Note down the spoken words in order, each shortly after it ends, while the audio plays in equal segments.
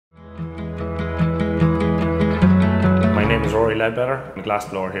Rory Ledbetter, I'm a glass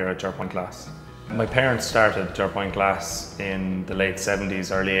blower here at Jerpoint Glass. My parents started Jerpoint Glass in the late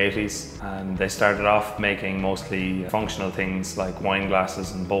 70s, early 80s, and they started off making mostly functional things like wine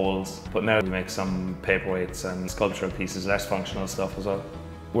glasses and bowls, but now we make some paperweights and sculptural pieces, less functional stuff as well.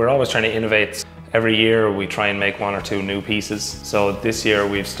 We're always trying to innovate. Every year we try and make one or two new pieces. So this year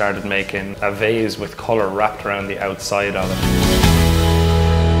we've started making a vase with colour wrapped around the outside of it.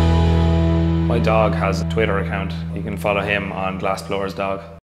 My dog has a Twitter account. You can follow him on Glassblower's Dog.